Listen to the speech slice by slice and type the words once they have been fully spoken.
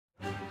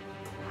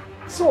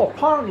So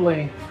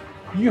apparently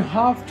you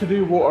have to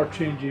do water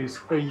changes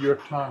in your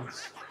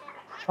tanks.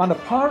 And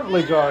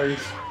apparently guys,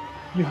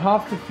 you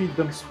have to feed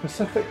them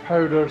specific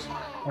powders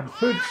and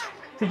foods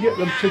to get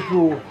them to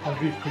grow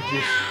and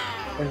reproduce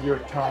in your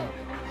tank.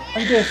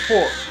 And guess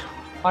what?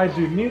 I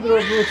do neither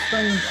of those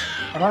things,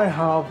 and I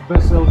have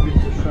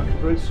bazillions of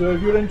shrimp, right? So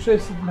if you're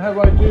interested in how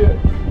I do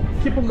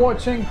it, keep on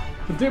watching.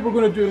 Today we're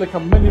going to do like a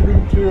mini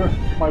room tour.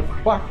 My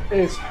back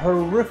is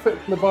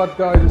horrifically bad,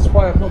 guys. That's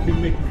why I've not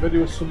been making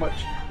videos so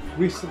much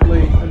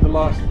recently in the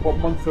last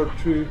month or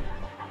two.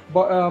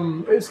 But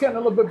it's getting a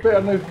little bit better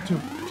now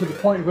to the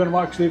point where I'm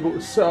actually able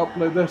to sit up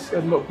like this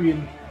and not be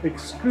in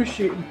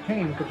excruciating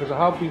pain, because I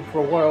have been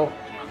for a while.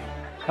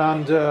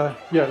 And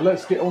yeah,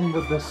 let's get on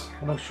with this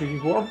and I'll show you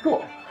what I've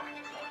got.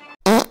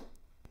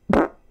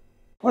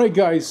 Alright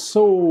guys,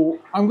 so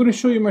I'm going to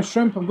show you my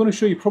shrimp. I'm going to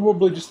show you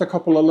probably just a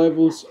couple of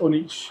levels on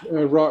each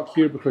rack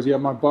here, because yeah,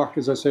 my back,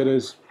 as I said,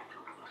 is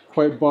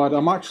quite bad.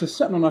 I'm actually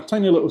sitting on a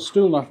tiny little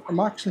stool and I'm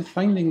actually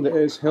finding that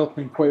it's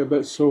helping quite a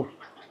bit. So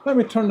let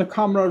me turn the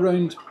camera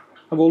around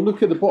and we'll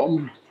look at the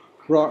bottom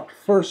rack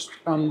first,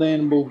 and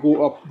then we'll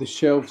go up the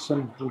shelves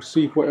and we'll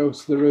see what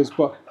else there is.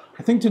 But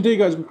I think today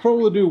guys, we'll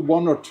probably do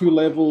 1 or 2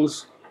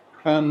 levels,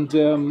 and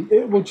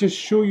it will just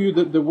show you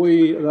that the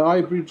way the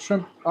I breed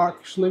shrimp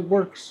actually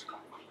works.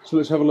 So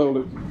let's have a little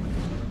look.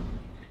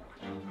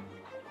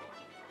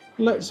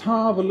 Let's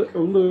have a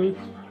little look.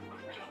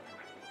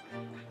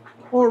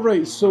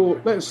 Alright, so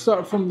let's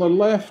start from the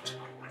left.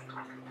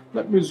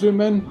 Let me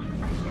zoom in.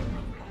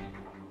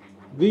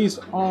 These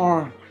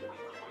are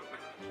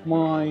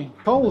my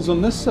culls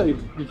on this side.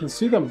 You can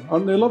see them,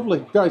 aren't they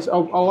lovely? Guys,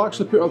 I'll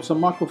actually put up some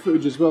macro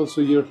footage as well,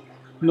 so you're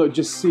not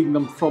just seeing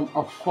them from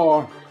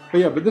afar. But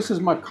yeah, but this is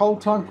my cull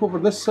tank over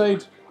this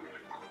side.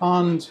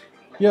 And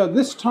yeah,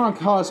 this tank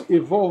has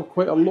evolved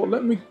quite a lot.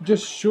 Let me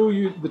just show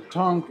you the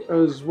tank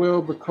as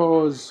well,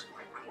 because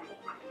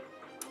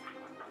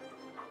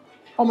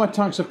all my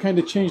tanks have kind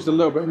of changed a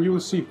little bit, and you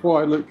will see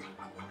why. Look.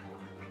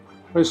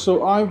 Right,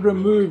 so I've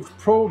removed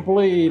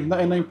probably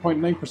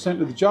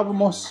 99.9% of the Java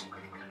moss,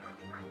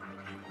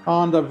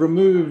 and I've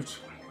removed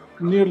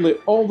nearly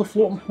all the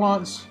floating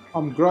plants.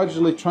 I'm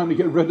gradually trying to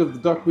get rid of the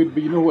duckweed,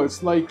 but you know what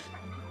it's like.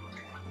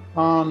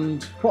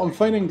 And what I'm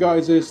finding,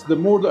 guys, is the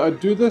more that I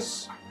do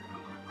this,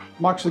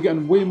 I'm actually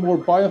getting way more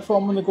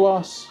biofilm in the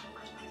glass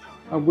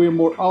and way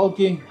more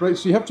algae. Right,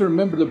 so you have to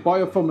remember that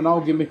biofilm and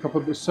algae make up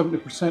about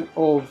 70%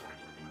 of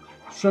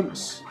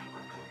shrimp's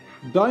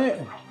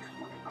diet.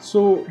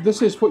 So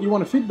this is what you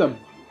want to feed them.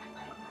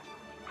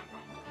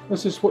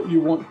 This is what you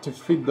want to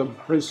feed them.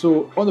 Right,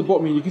 so on the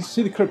bottom here, you can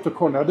see the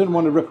cryptocornea. I didn't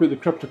want to rip out the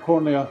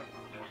cryptocornea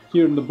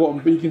here in the bottom,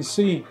 but you can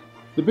see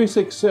the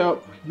basic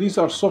setup. These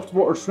are soft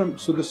water shrimp,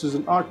 so this is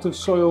an active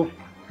soil.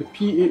 The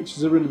pH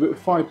is around about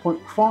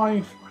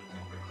 5.5.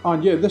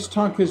 And yeah, this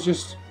tank is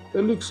just,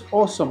 it looks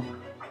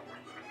awesome.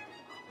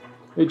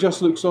 It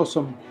just looks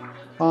awesome.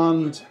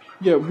 And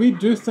yeah, we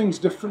do things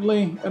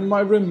differently in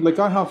my room. Like,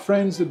 I have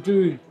friends that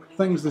do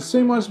things the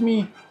same as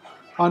me,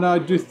 and I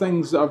do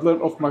things that I've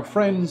learned off my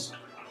friends.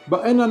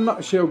 But in a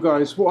nutshell,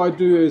 guys, what I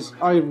do is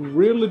I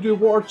rarely do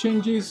water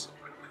changes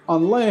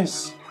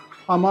unless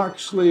I'm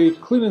actually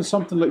cleaning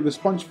something like the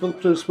sponge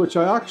filters, which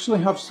I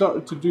actually have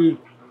started to do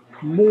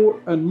more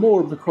and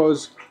more,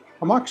 because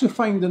I'm actually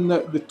finding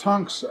that the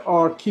tanks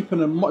are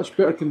keeping in much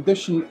better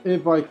condition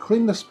if I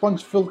clean the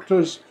sponge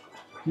filters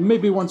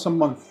maybe once a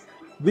month.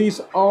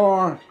 These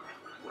are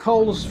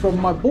culls from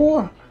my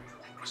boa.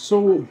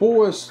 So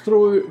boas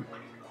throw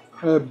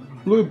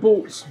blue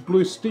bolts,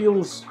 blue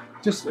steels,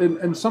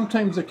 and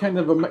sometimes they're kind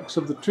of a mix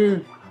of the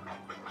two.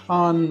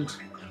 And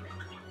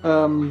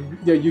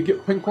yeah, you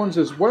get pink ones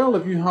as well.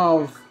 If you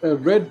have a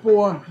red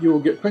boa, you will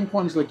get pink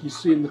ones like you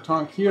see in the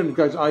tank here. And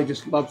guys, I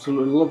just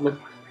absolutely love them.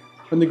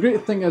 And the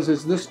great thing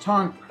is this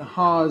tank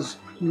has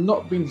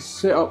not been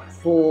set up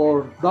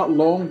for that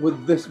long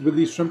with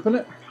these shrimp in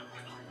it.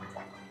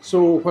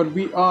 So when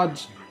we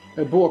add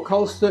a boa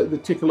culls to it, they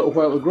take a little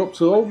while to grow up.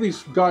 So all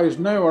these guys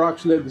now are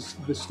actually at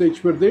the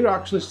stage where they're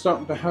actually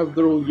starting to have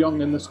their own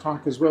young in this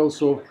tank as well.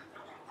 So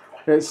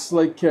it's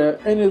like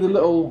any of the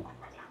little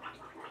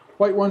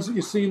white ones that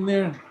you see in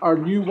there are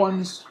new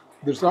ones.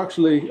 There's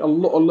actually a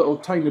lot of little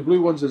tiny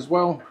blue ones as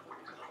well.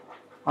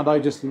 And I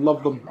just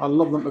love them. I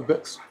love them to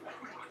bits.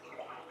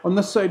 On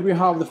this side we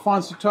have the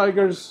fancy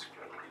tigers.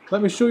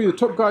 Let me show you the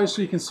top, guys,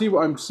 so you can see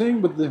what I'm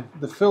saying with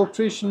the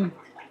filtration.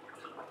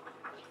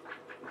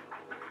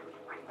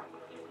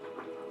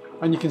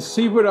 And you can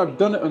see where I've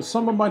done it on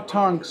some of my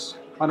tanks,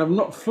 and I've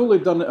not fully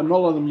done it on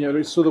all of them yet.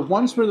 Right? So the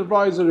ones where the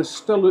riser is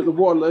still out the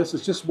water, it's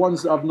just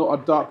ones that I've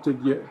not adapted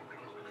yet.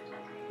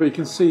 But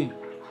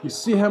you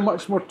see how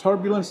much more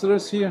turbulence there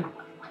is here.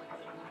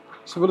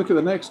 So if we look at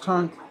the next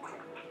tank,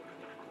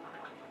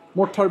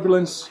 more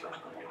turbulence.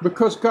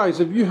 Because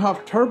guys, if you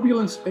have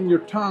turbulence in your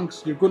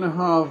tanks, you're going to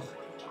have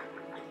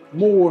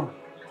more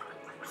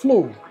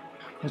flow.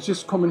 It's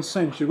just common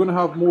sense. You're going to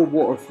have more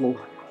water flow.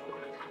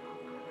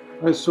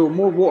 Right, so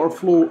more water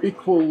flow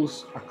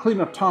equals a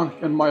cleaner tank,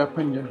 in my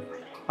opinion.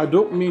 I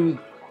don't mean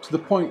to the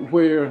point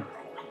where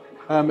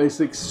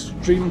It's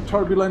extreme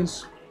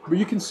turbulence. But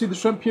you can see the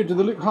shrimp here. Do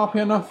they look happy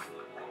enough?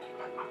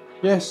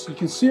 Yes, you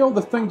can see all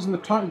the things in the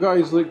tank,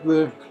 guys, like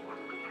the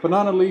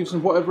banana leaves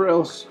and whatever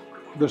else.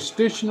 They're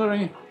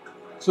stationary.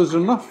 So there's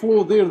enough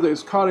flow there that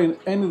it's carrying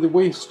any of the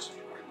waste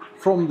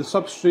from the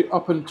substrate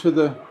up into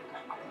the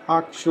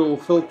actual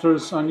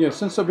filters. And yeah,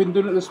 since I've been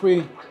doing it this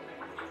way,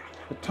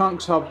 the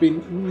tanks have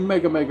been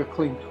mega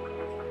clean.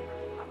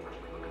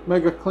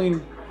 Mega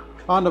clean.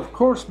 And of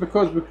course,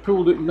 because we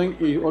pulled out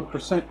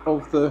 90%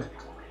 of the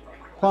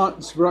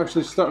plants, we're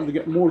actually starting to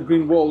get more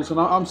green walls. And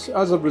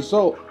as a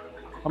result,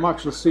 I'm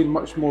actually seeing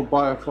much more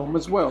biofilm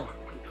as well.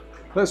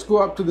 Let's go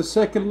up to the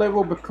second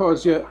level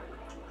because yeah,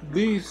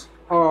 there's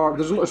a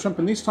lot of shrimp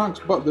in these tanks,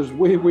 but there's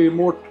way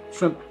more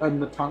shrimp in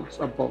the tanks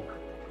above.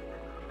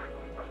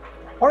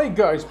 Alright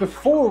guys,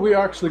 before we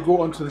actually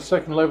go on to the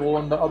second level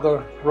on the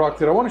other rack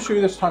there, I want to show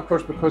you this tank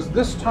first because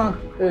this tank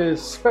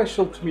is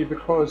special to me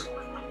because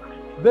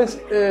this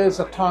is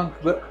a tank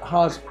that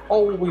has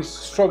always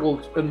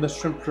struggled in the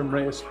shrimp room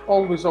race.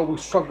 Always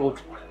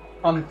struggled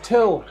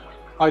until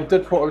I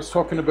did what I was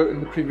talking about in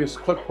the previous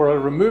clip where I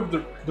removed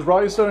the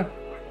riser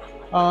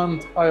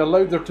and I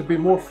allowed there to be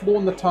more flow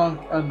in the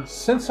tank, and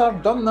since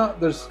I've done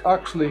that there's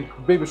actually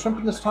baby shrimp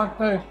in this tank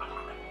now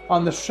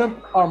and the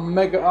shrimp are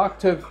mega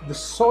active. The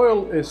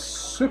soil is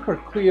super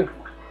clear.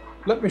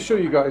 Let me show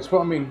you guys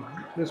what I mean.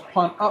 Let's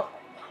pan up.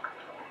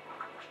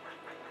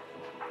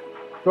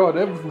 God,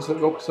 everything's like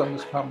the opposite on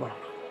this camera.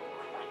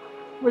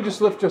 Let me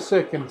just lift you a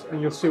second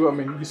and you'll see what I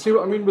mean. You see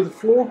what I mean with the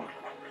flow?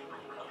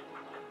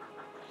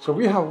 So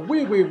we have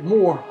way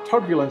more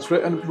turbulence,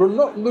 right? And we're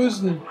not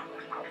losing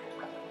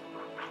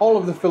all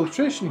of the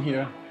filtration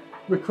here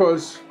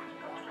because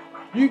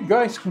you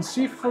guys can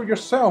see for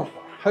yourself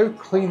how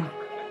clean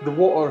the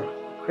water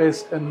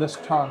is in this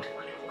tank.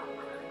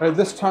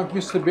 This tank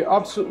used to be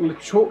absolutely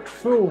choked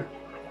full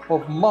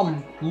of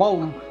mulm,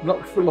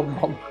 not full of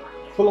mulm,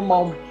 full of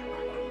mulm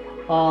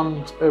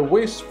and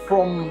waste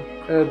from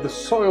the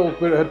soil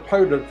where it had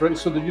powdered, right?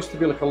 So there used to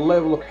be like a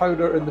level of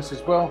powder in this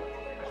as well,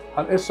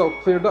 and it's all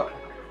cleared up.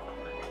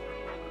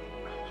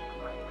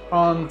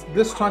 And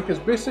this tank is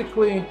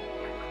basically, you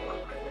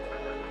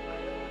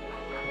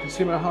can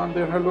see my hand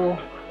there, hello.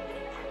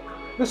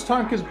 This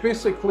tank is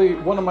basically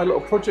one of my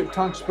little project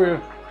tanks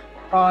where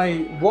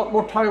I want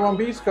more Taiwan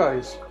bees,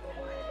 guys.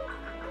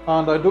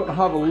 And I don't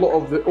have a lot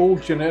of the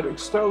old generic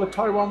style of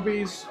Taiwan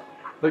bees,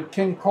 like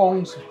King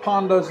Kongs,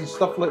 pandas and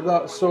stuff like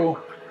that. So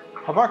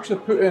I've actually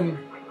put in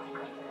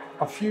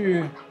a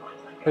few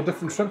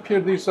different shrimp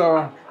here. These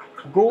are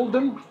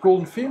golden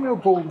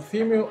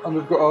female, and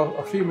we've got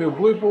a female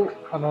blue boat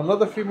and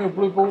another female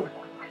blue boat,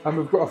 and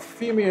we've got a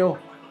female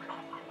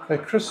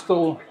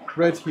crystal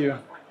red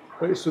here.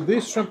 Right, so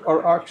these shrimp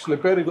are actually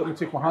buried. Let me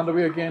take my hand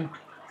away again.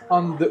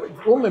 And the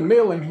only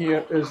male in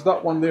here is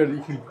that one there that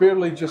you can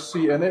barely just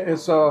see, and it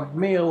is a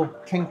male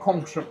King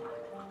Kong shrimp.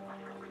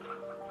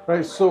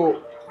 Right,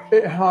 so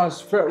it has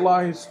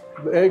fertilized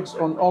the eggs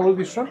on all of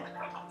these shrimp,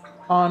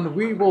 and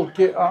we will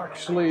get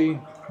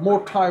actually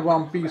more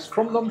Taiwan bees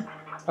from them.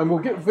 And we'll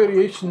get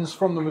variations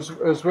from them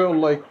as well,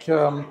 like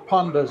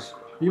pandas.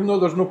 Even though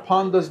there's no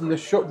pandas in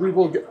this shop, we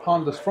will get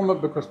pandas from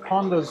it because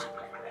pandas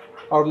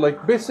are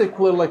like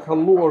basically like a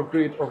lower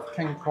grade of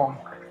King Kong.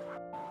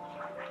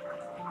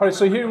 Alright,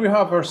 so here we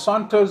have our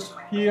Santas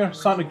here,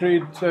 Santa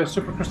grade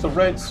super crystal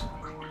reds.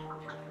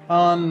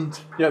 And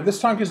yeah, this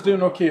tank is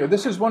doing okay.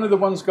 This is one of the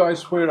ones,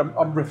 guys, where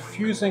I'm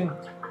refusing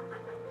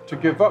to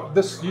give up.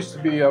 This used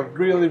to be a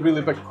really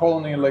big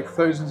colony, like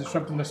thousands of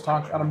shrimp in this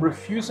tank, and I'm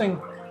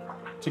refusing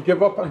to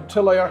give up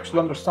until I actually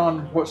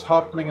understand what's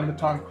happening in the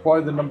tank, why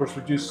the numbers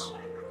reduce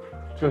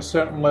to a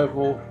certain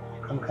level,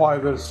 and why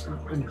there's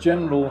in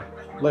general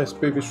less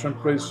baby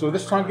shrimp raised. So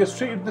this tank is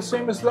treated the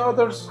same as the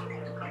others.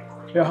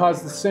 It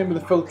has the same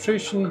with the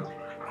filtration.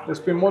 It's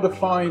been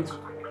modified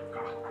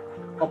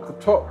up the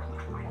top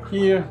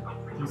here.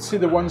 You can see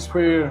the ones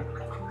where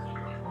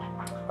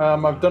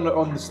I've done it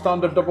on the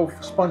standard double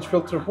sponge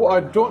filter. What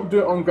I don't do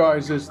it on,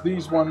 guys, is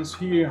these ones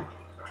here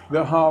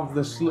that have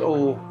this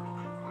little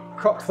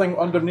cup thing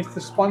underneath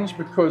the sponge,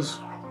 because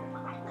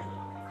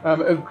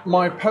if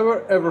my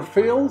power ever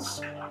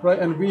fails, right,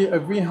 and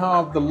if we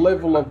have the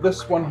level of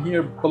this one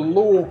here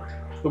below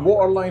the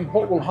water line,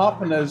 what will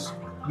happen is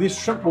these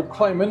shrimp will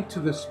climb into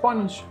the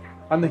sponge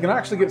and they can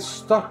actually get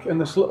stuck in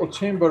this little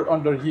chamber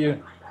under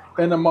here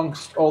in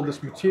amongst all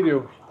this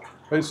material.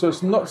 Right, so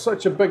it's not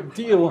such a big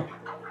deal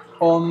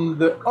on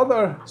the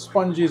other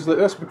sponges like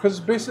this because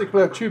it's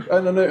basically a tube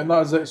in and out and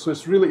that is it. So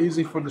it's really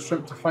easy for the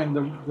shrimp to find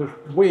their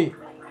way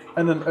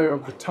in and out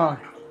of the tank.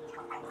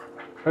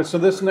 Right, so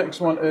this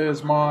next one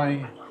is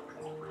my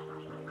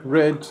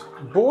red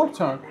boa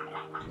tank.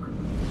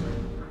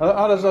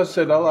 And as I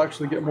said, I'll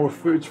actually get more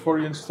footage for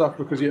you and stuff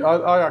because yeah,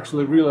 I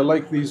actually really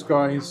like these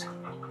guys.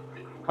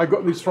 I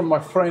got these from my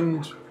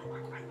friend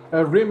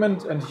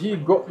Raymond, and he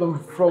got them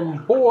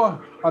from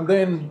boa, and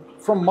then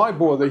from my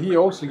boa that he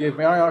also gave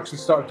me, I actually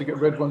started to get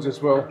red ones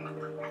as well,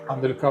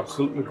 and they look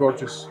absolutely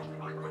gorgeous.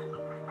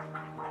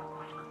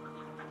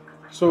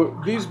 So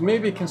these may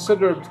be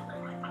considered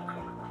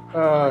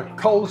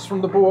culls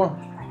from the boa,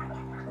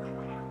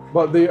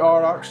 but they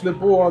are actually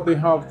boa. They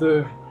have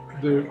the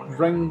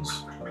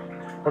rings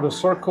or the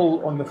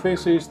circle on the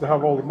faces, they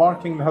have all the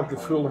marking, they have the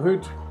full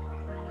hood.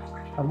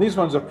 And these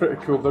ones are pretty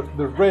cool.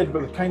 They're red,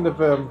 but they're kind of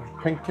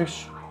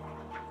pinkish.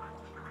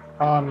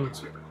 And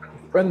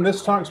in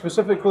this tank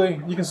specifically,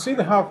 you can see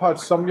they have had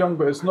some young,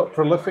 but it's not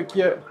prolific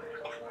yet.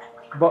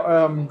 But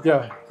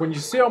yeah, when you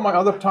see all my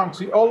other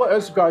tanks, all it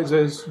is, guys,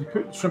 is you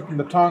put shrimp in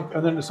the tank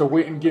and then it's a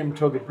waiting game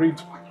until they breed.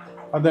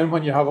 And then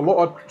when you have a lot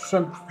of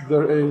shrimp,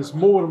 there is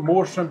more and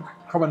more shrimp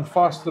coming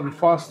faster and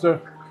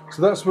faster.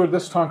 So that's where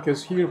this tank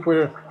is here,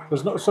 where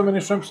there's not so many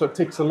shrimp, so it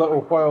takes a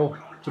little while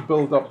to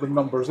build up the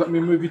numbers. Let me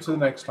move you to the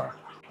next tank.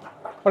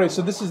 Alright,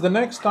 so this is the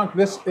next tank.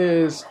 This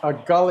is a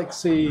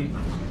Galaxy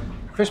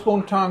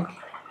fishbone tank.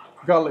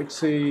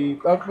 Galaxy,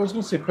 I was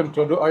going to say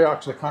pinto, I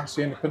actually can't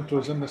see any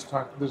pintos in this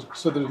tank.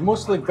 So there's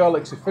mostly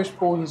Galaxy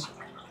fishbones,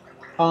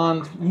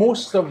 and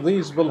most of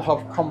these will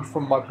have come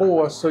from my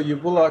boa, so you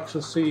will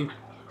actually see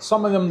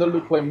some of them that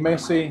look like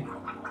messy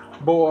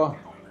boa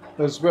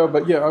as well.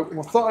 But yeah,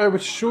 I thought I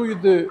would show you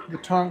the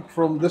tank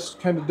from this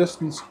kind of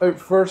distance out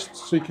first,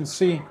 so you can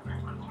see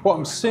what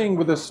I'm seeing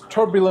with this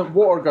turbulent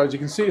water, guys. You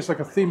can see it's like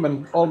a theme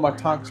in all my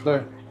tanks now.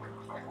 A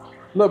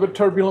little bit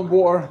turbulent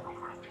water,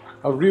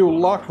 a real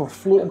lack of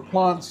floating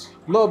plants,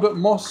 a little bit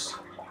moss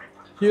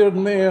here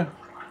and there,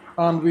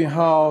 and we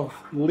have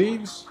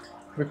leaves.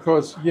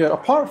 Because yeah,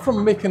 apart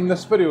from making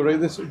this video,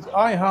 right,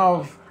 I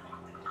have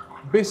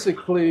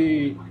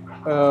basically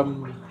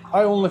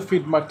I only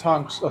feed my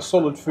tanks a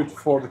solid food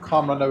for the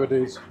camera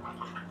nowadays.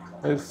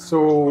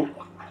 So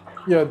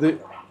yeah,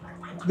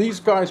 these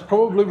guys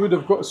probably would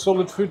have got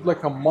solid food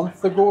like a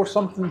month ago or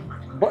something,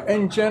 but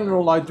in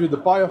general I do the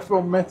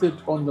biofilm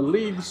method on the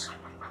leaves,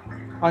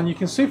 and you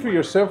can see for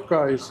yourself,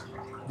 guys,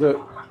 that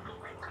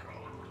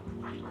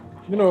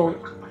you know,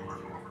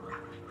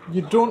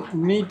 you don't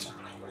need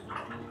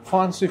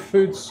fancy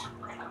foods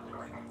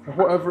or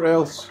whatever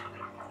else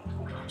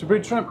to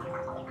breed shrimp.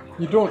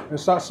 You don't.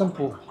 It's that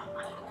simple.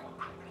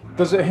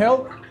 Does it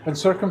help in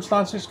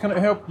circumstances? Can it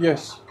help?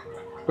 Yes.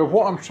 But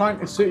what I'm trying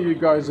to say to you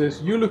guys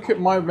is, you look at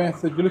my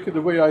method, you look at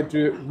the way I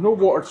do it, no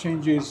water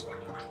changes,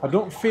 I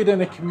don't feed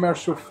any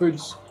commercial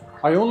foods,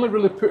 I only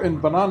really put in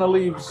banana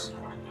leaves,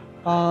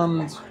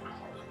 and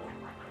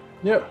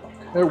yep,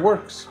 it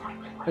works.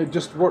 It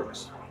just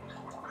works.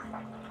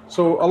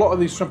 So a lot of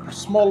these shrimp are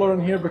smaller in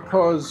here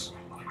because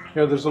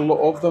yeah, there's a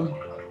lot of them.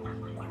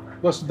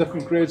 Lots of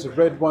different grades of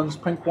red ones,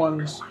 pink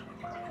ones.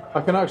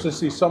 I can actually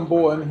see some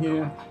boa in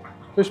here.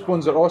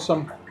 Fishbones are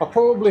awesome. I'll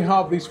probably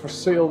have these for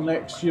sale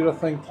next year, I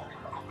think,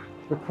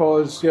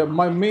 because yeah,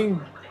 my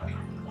main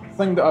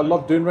thing that I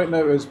love doing right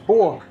now is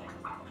boa,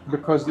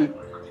 because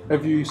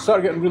if you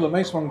start getting really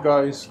nice ones,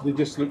 guys, they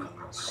just look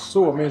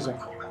so amazing.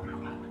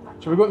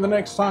 Shall we go to the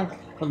next tank?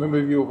 Let me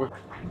move you over.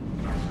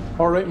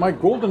 Alright, my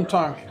golden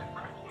tank.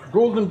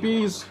 Golden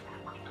bees,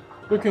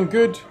 looking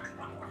good.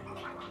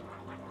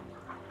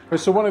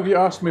 So one of you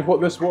asked me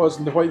what this was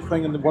and the white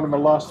thing in one of my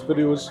last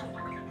videos,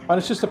 and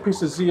it's just a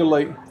piece of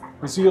zeolite.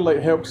 The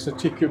zeolite helps to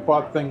take out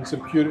bad things,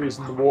 impurities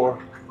in the water.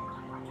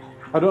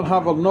 I don't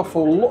have an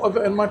awful lot of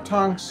it in my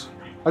tanks.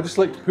 I just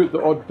like to put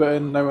the odd bit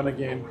in now and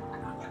again.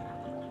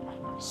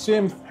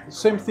 Same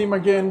theme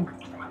again.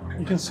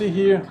 You can see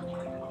here,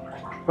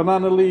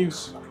 banana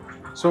leaves.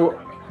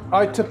 So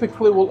I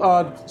typically will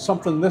add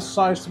something this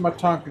size to my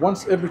tank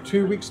once every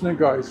 2 weeks now,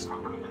 guys.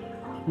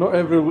 Not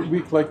every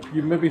week like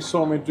you maybe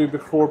saw me do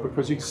before,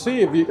 because you can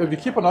see if you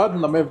keep on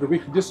adding them every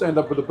week, you just end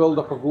up with a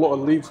build-up of a lot of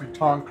leaves in the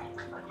tank.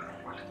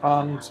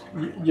 And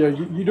yeah,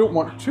 you don't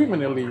want too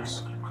many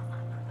leaves.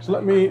 So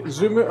let me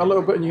zoom out a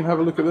little bit and you can have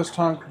a look at this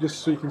tank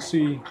just so you can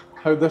see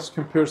how this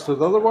compares to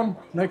the other one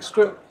next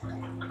to it.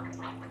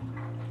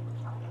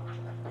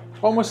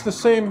 Almost the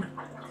same,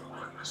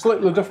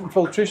 slightly different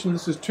filtration.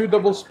 This is 2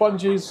 double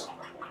sponges.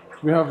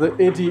 We have the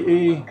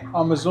ADA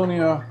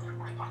Amazonia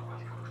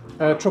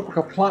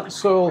tropical plant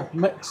soil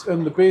mix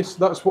in the base.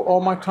 That's what all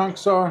my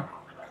tanks are.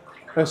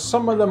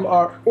 Some of them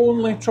are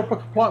only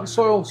tropical plant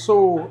soil,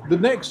 so the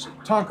next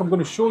tank I'm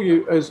going to show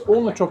you is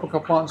only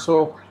tropical plant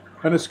soil,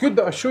 and it's good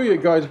that I show you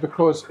it, guys,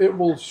 because it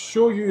will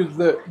show you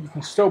that you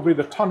can still breed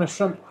a ton of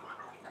shrimp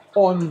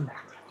on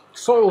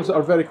soils that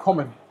are very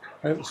common.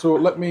 Right? So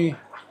let me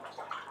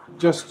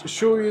just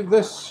show you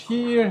this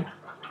here.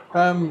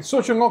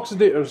 Sodium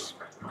oxidators.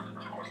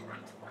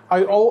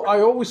 I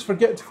always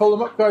forget to fill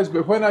them up, guys,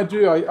 but when I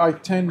do, I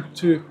tend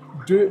to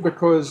do it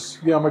because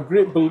yeah, I'm a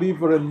great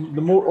believer in the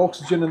more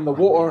oxygen in the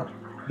water,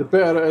 the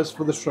better it is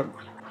for the shrimp.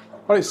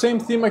 Alright, same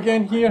theme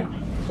again here,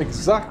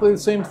 exactly the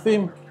same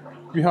theme.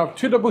 We have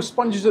 2 double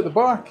sponges at the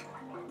back,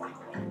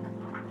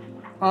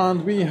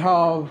 and we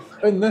have,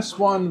 in this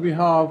one, we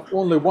have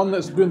only one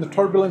that's doing the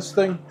turbulence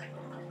thing.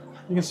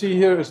 You can see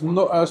here it's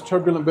not as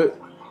turbulent, but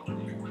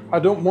I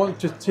don't want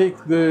to take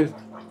the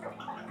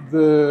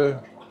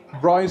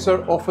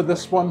riser off of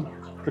this one,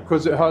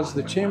 because it has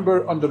the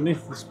chamber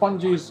underneath the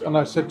sponges, and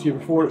I said to you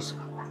before,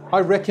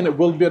 I reckon it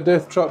will be a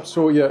death trap,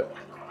 so yeah,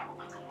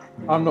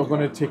 I'm not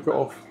going to take it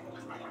off.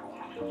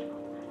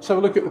 have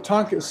a look at the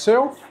tank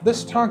itself.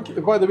 This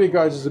tank, by the way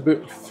guys, is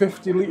about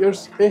 50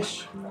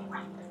 litres-ish.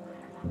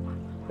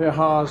 It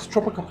has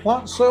tropical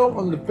plant soil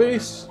on the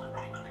base.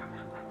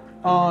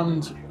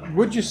 And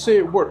would you say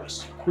it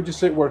works? Would you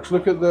say it works?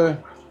 Look at there's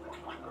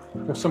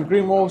some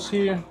green walls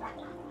here.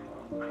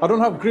 I don't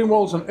have green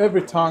walls on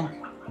every tank,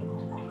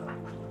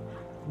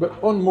 but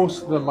on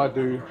most of them I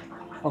do.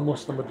 On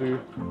most of them I do.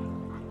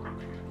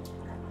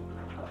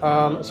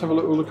 Let's have a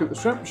little look at the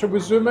shrimp. Should we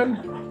zoom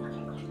in?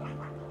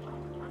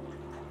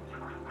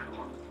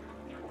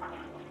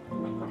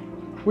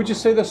 Would you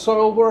say the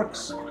soil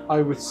works?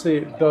 I would say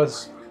it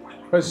does.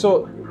 Right,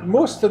 so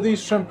most of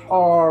these shrimp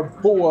are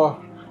boa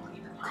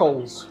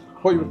culls,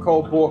 what you would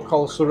call boa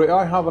culls. So right,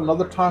 I have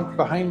another tank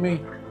behind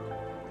me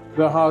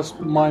that has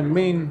my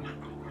main,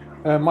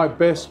 my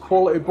best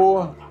quality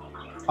boa,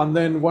 and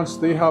then once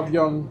they have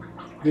young,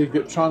 they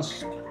get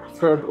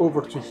transferred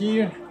over to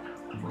here,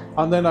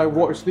 and then I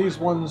watch these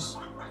ones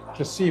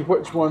to see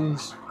which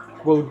ones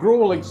will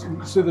grow. Like,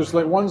 see, there's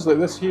like ones like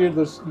this here. It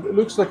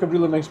looks like a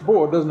really nice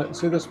boa, doesn't it?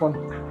 See this one?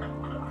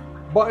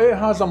 But it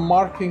has a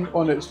marking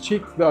on its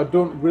cheek that I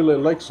don't really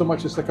like so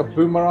much. It's like a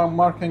boomerang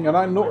marking, and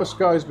I noticed,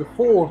 guys,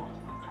 before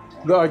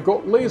that I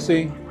got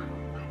lazy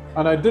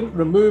and I didn't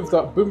remove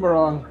that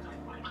boomerang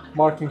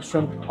marking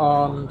shrimp,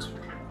 and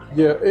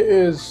yeah, it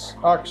is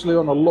actually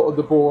on a lot of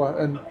the boa,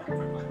 and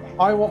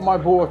I want my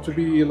boa to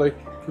be like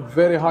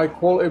very high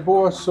quality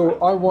boa, so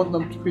I want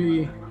them to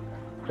be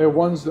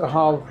ones that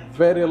have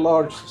very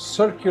large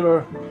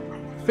circular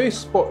face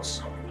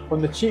spots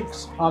on the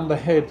cheeks and the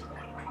head.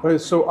 Right,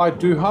 so I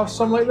do have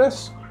some like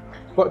this,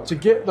 but to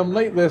get them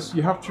like this,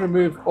 you have to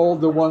remove all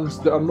the ones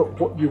that are not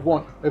what you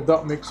want, if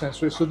that makes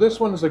sense. Right, so this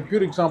one is a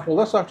good example.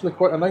 That's actually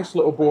quite a nice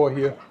little boa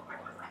here.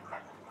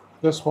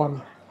 This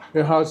one,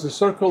 it has the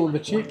circle in the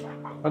cheek,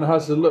 and it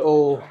has the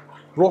little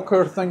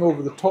rocker thing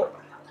over the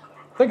top.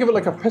 Think of it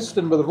like a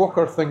piston with a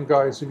rocker thing,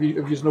 guys, if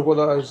you know what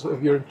that is,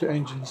 if you're into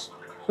engines.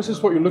 This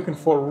is what you're looking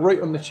for, right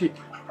on the cheek.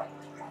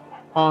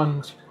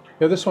 And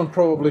yeah, this one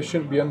probably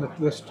shouldn't be in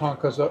this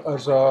tank as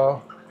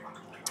a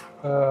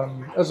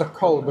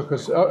cull,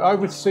 because I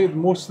would say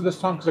most of this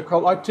tank is a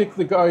cull. I take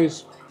the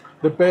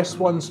best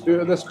ones out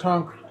of this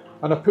tank,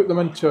 and I put them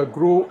into a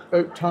grow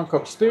out tank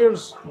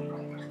upstairs,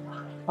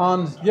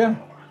 and yeah,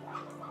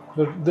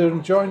 they're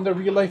enjoying their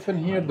real life in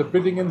here, they're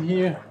breeding in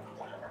here.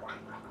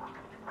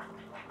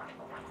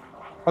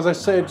 As I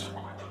said,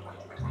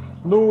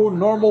 no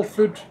normal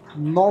food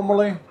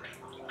normally,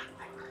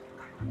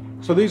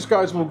 so these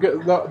guys will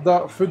get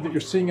that food that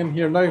you're seeing in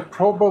here now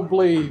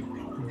probably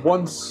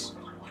once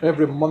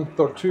every month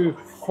or two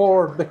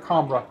for the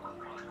camera.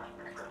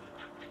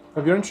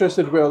 If you're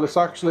interested, well, it's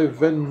actually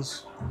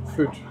Vin's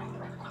food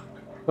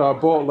that I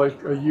bought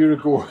like a year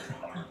ago.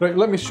 Right,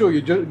 let me show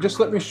you, just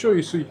let me show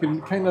you so you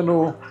can kind of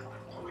know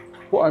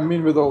what I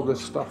mean with all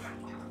this stuff.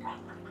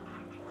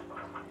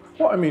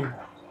 What I mean.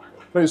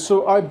 Right,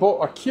 so I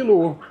bought a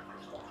kilo,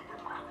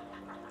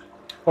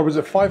 or was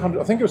it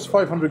 500? I think it was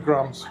 500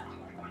 grams.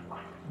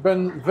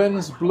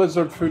 Vin's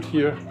Blizzard food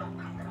here.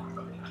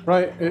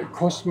 Right, it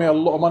cost me a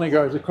lot of money,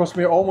 guys. It cost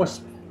me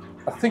almost,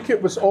 I think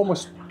it was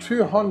almost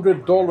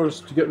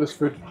 $200 to get this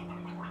food.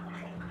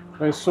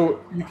 Right,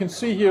 so you can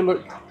see here,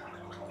 look,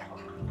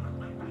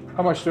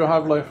 how much do I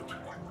have left?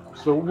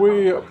 So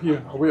way up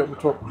here, way up the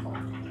top.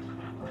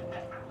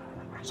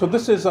 So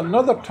this is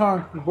another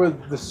tank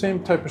with the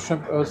same type of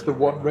shrimp as the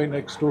one right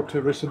next door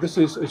to it. So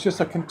it's just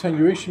a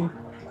continuation.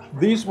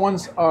 These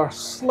ones are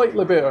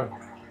slightly better,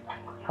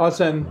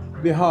 as in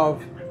they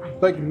have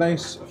big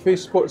nice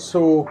face spots.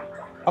 So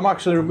I'm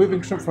actually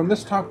removing shrimp from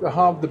this tank that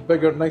have the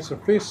bigger, nicer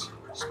face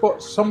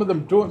spots. Some of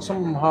them don't, some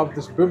of them have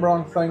this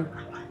boomerang thing.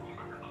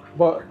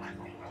 But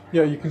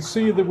yeah, you can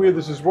see the way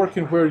this is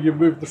working, where you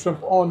move the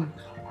shrimp on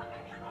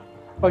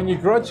and you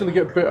gradually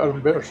get better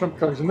and better shrimp,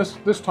 guys. And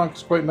this tank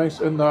is quite nice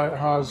in that it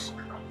has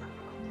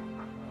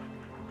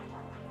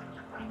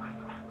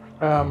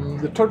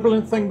the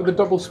turbulent thing with the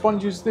double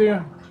sponges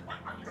there.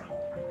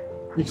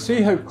 You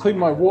see how clean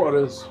my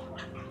water is.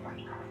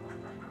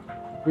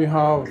 We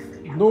have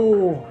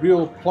no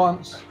real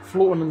plants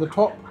floating in the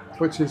top,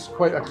 which is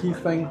quite a key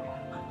thing.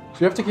 So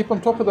you have to keep on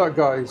top of that,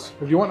 guys,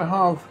 if you want to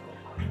have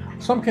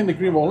some kind of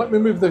green wall. Let me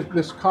move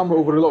this camera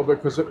over a little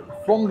bit, because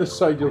from this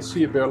side you'll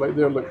see it there, like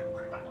there, look.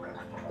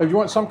 If you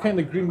want some kind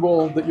of green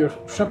wall that your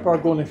shrimp are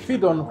going to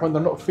feed on when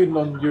they're not feeding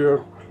on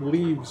your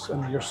leaves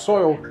and your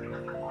soil,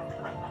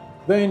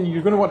 then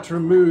you're going to want to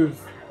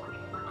remove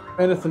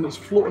anything that's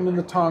floating in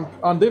the tank.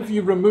 And if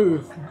you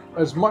remove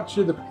as much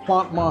of the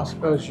plant mass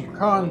as you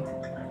can,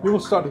 you will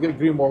start to get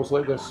green walls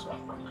like this.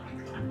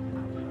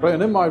 Right,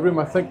 and in my room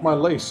I think my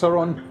lights are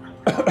on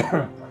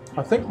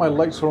I think my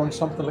lights are on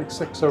something like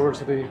 6 hours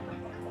a day.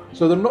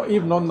 So they're not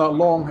even on that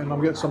long, and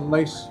I'm getting some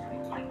nice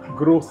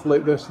growth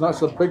like this. And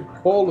that's a big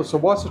ball of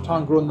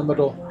Sawasatang growing in the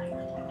middle.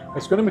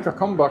 It's going to make a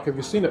comeback. Have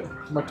you seen it?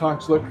 My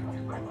tanks, look.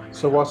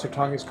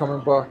 Sawasatang is coming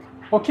back.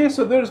 Okay,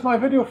 so there's my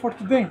video for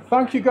today.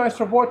 Thank you guys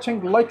for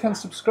watching. Like and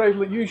subscribe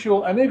like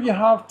usual. And if you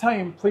have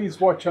time, please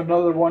watch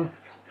another one.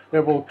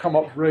 It will come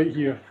up right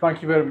here.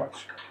 Thank you very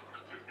much.